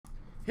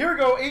Here we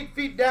go, 8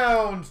 Feet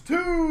Downs,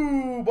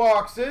 2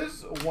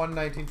 boxes, 1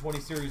 1920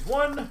 Series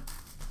 1,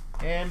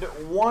 and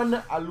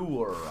 1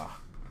 Allure.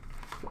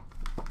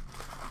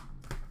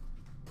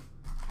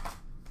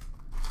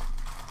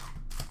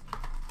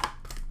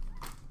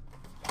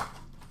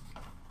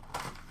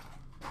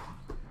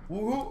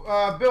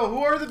 Bill,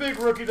 who are the big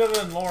rookies other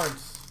than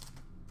Lawrence?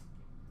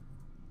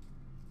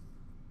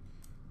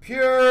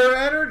 Pure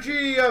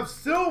Energy of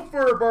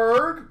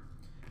Silverberg.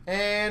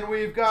 And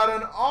we've got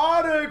an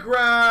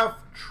autograph,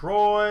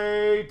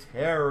 Troy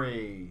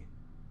Terry.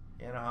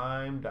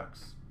 Anaheim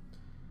Ducks.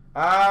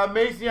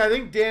 Mason, yeah, I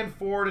think Dan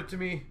forwarded it to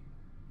me.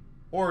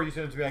 Or you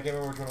sent it to me, I can't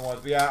remember which one it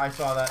was. But yeah, I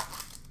saw that.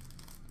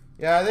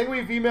 Yeah, I think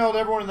we've emailed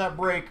everyone in that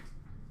break.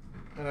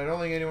 And I don't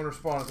think anyone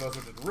responded to us,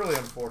 which is really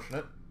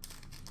unfortunate.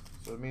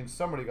 So it means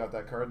somebody got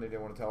that card and they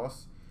didn't want to tell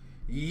us.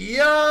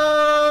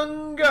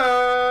 Young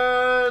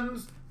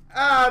Guns,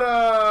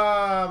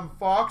 Adam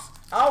Fox.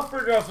 I'll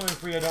figure out something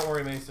for you, don't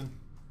worry, Mason.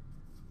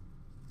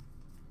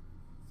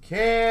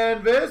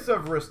 Canvas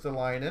of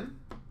Ristolainen.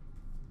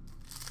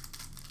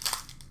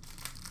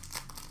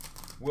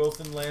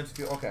 Wilson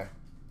Lansfield, okay.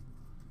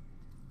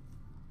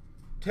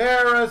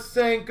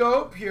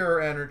 Tarasenko,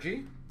 Pure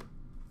Energy.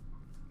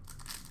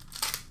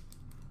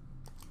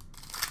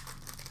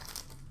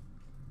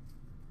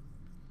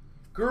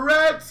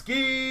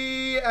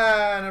 Gretzky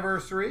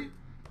Anniversary,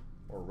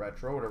 or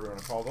Retro, whatever you want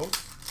to call those.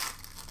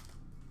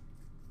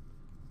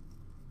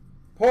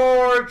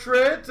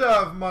 Portrait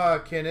of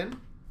McKinnon.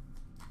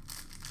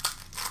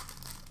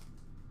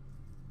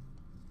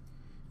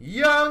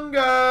 Young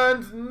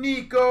Guns,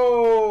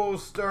 Nico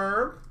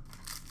Sturm.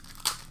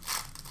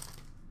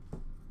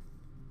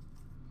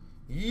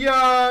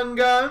 Young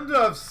Guns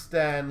of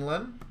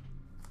Stanlin.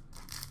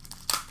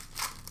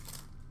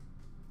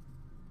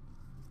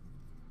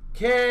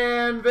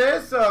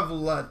 Canvas of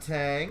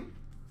Letang.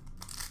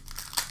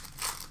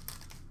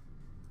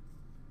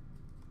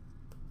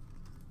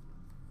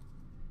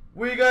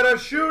 We got a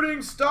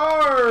Shooting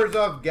Stars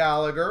of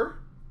Gallagher.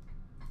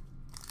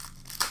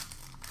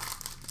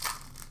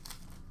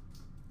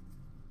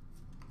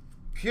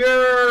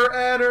 Pure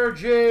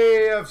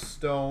Energy of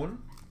Stone.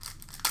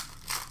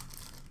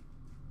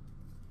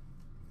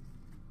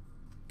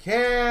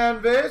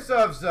 Canvas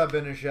of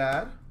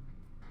Zibanejad.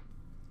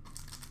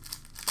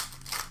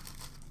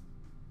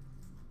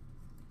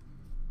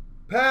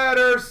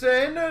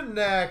 Patterson,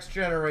 Next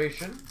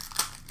Generation.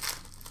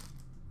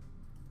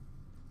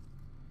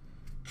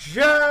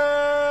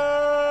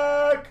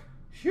 Jack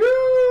Hughes,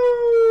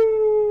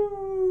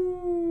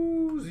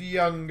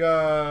 Young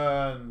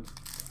Guns.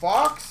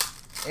 Fox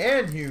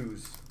and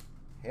Hughes.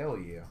 Hell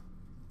yeah.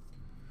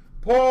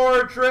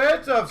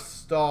 Portrait of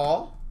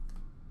Stahl.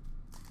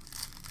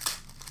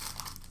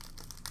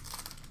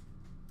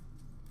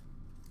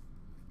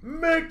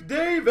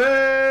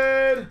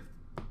 McDavid.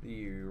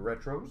 The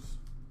retros.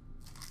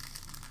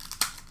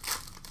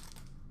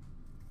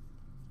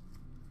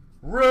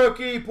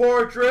 Rookie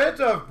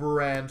Portrait of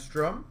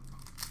Brandstrom.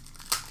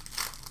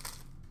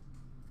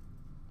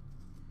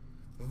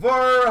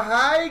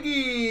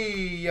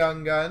 Verhaeghe,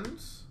 Young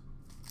Guns.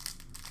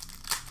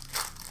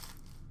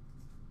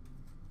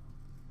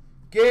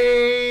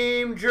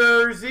 Game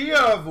Jersey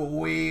of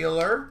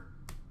Wheeler.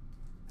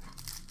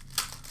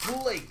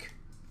 Blake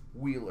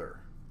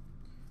Wheeler.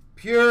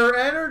 Pure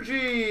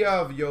Energy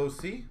of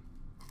Yossi.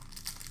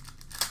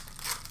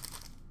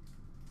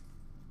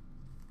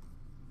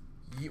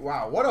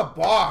 Wow, what a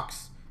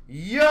box.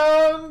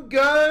 Young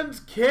Guns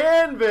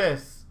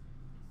Canvas.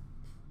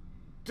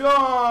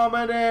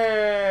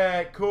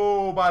 Dominic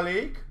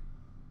Kubalik.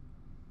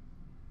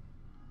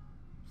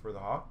 For the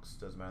Hawks,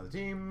 doesn't matter the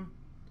team.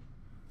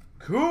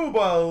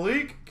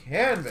 Kubalik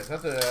Canvas.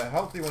 That's a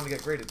healthy one to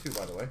get graded too,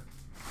 by the way.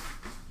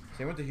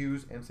 Same with the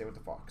Hughes and same with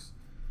the Fox.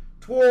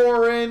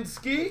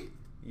 Tworinsky,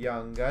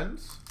 Young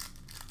Guns.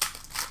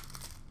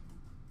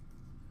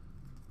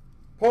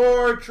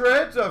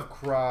 Portrait of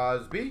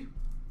Crosby.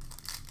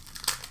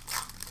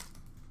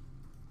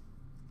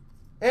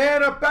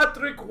 And a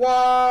Patrick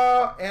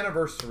Roy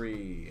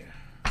Anniversary.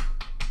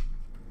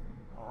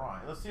 All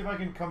right, let's see if I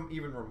can come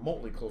even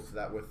remotely close to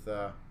that with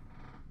the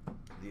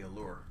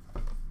Allure.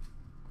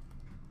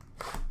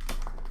 I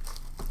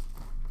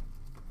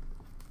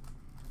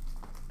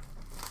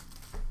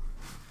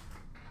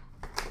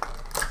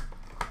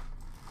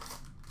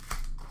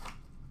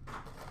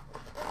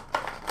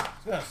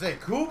was going to say,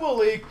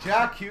 Kubalik,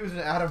 Jack Hughes,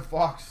 and Adam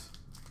Fox.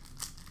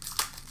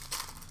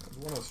 That's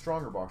one of the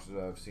stronger boxes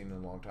I've seen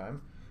in a long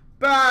time.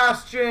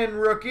 Bastion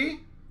Rookie.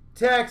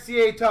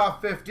 Texier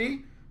Top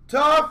 50.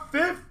 Top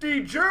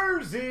 50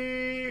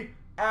 Jersey.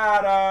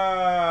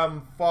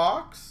 Adam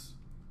Fox.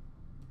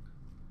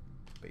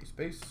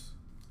 Base.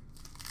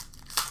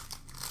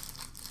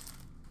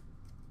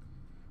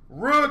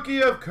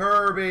 Rookie of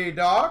Kirby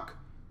Doc.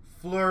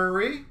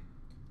 Fleury.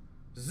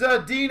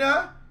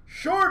 Zadina.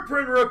 Short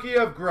print rookie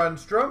of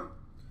Grundstrom.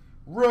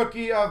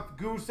 Rookie of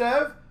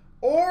Gusev.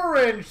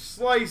 Orange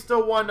slice to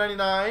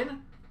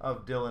 199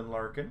 of Dylan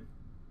Larkin.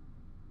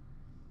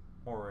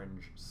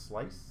 Orange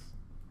slice.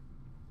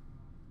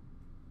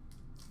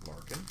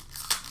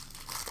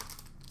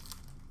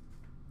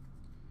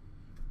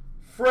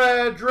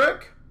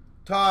 Frederick,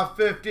 top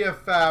 50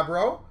 of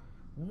Fabro.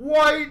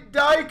 White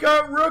die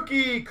cut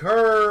rookie,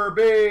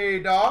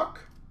 Kirby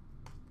Doc.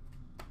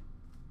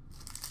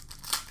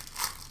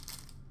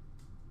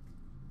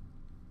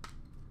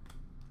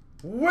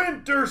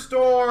 Winter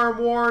Storm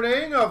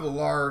warning of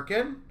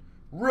Larkin.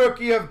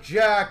 Rookie of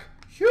Jack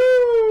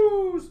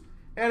Hughes.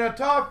 And a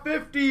top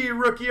 50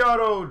 rookie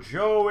auto,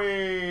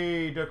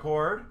 Joey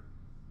Decord.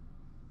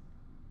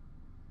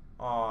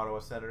 Ottawa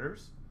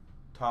Senators.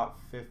 Top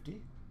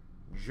 50,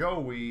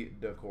 Joey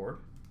Decord.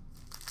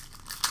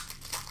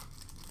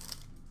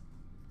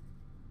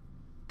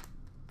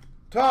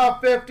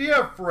 Top 50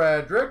 of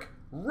Frederick.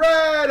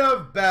 Red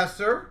of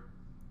Besser.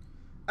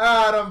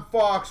 Adam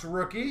Fox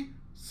rookie.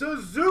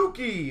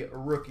 Suzuki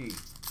rookie.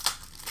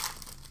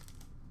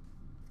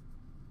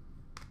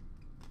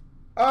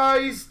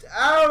 Iced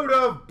out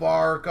of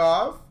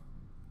Barkov.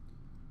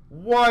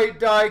 White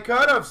die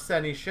cut of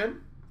Senishin.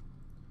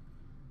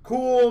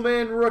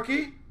 Coolman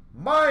rookie.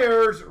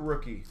 Myers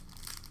rookie.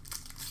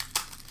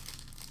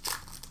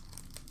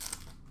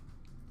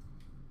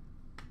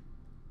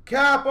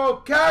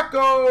 Capo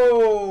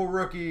Caco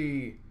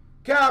rookie.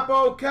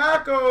 Capo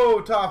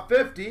Caco top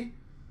 50.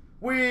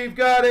 We've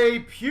got a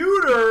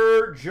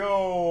pewter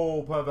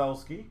Joe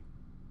Pavelski.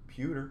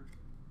 Pewter.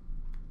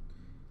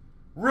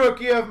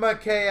 Rookie of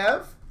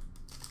Mikheyev.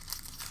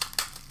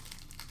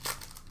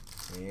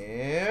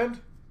 And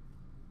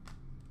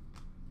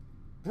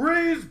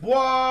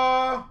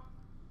Brisebois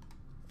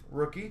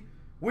rookie.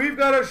 We've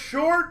got a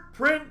short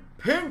print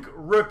pink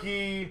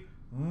rookie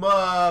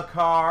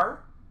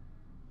Makar.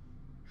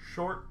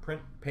 Short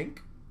print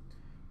pink.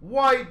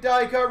 White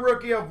die cut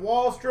rookie of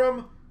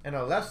Wallstrom and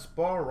a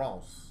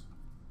L'Esperance.